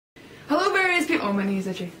Hello various people. Oh, my knee's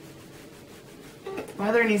itchy. Why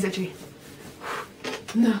are their knees itchy?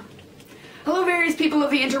 No. Hello various people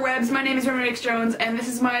of the interwebs, my name is Remi-Rix Jones, and this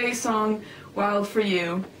is my song, Wild for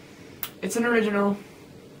You. It's an original,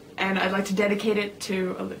 and I'd like to dedicate it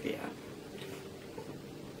to Olivia.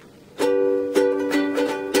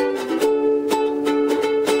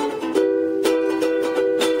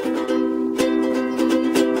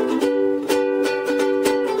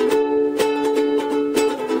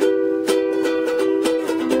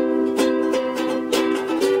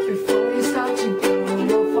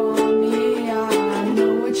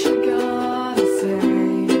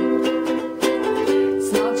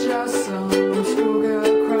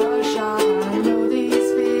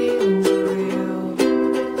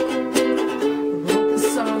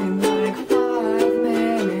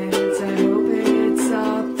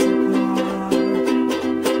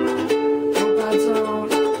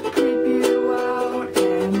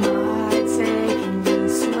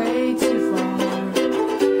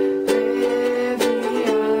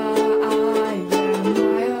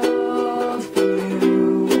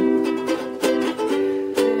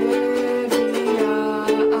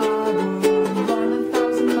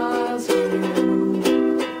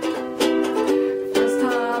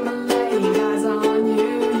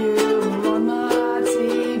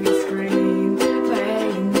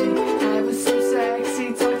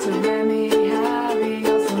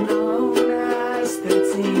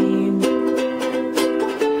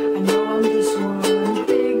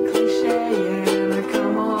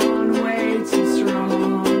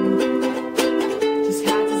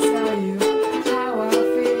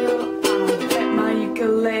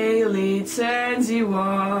 Turns you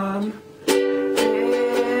on.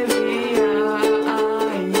 Olivia,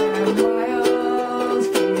 I am wild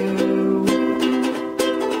for you.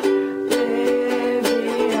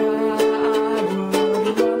 Olivia, I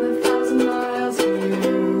would run 1,000 miles for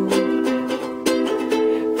you.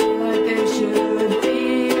 Feel like there should be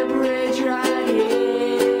a bridge right here.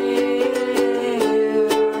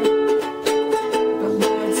 But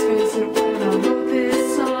let's face it, when I wrote this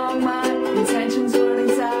song, my intentions weren't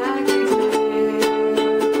exactly.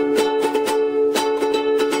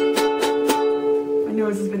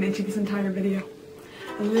 Has been itchy this entire video.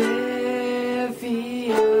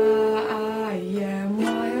 Olivia, I am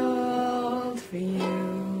wild for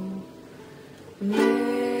you.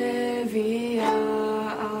 Olivia,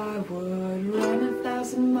 I would run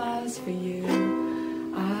 1,000 miles for you.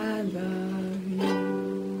 I love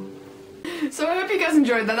you. So I hope you guys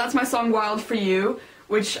enjoyed that. That's my song Wild for You,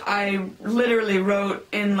 which I literally wrote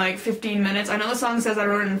in like 15 minutes. I know the song says I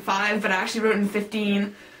wrote it in 5, but I actually wrote it in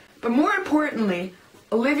 15. But more importantly,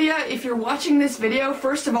 Olivia, if you're watching this video,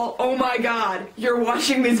 first of all, oh my god, you're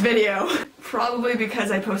watching this video. Probably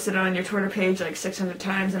because I posted it on your Twitter page like 600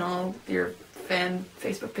 times and all your fan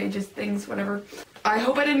Facebook pages, things, whatever. I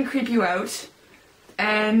hope I didn't creep you out.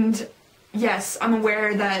 And yes, I'm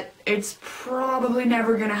aware that it's probably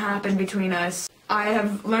never gonna happen between us. I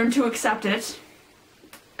have learned to accept it,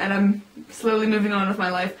 and I'm slowly moving on with my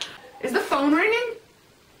life. Is the phone ringing?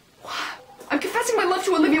 What? I'm confessing my love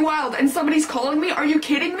to Olivia Wilde and somebody's calling me? Are you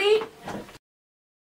kidding me?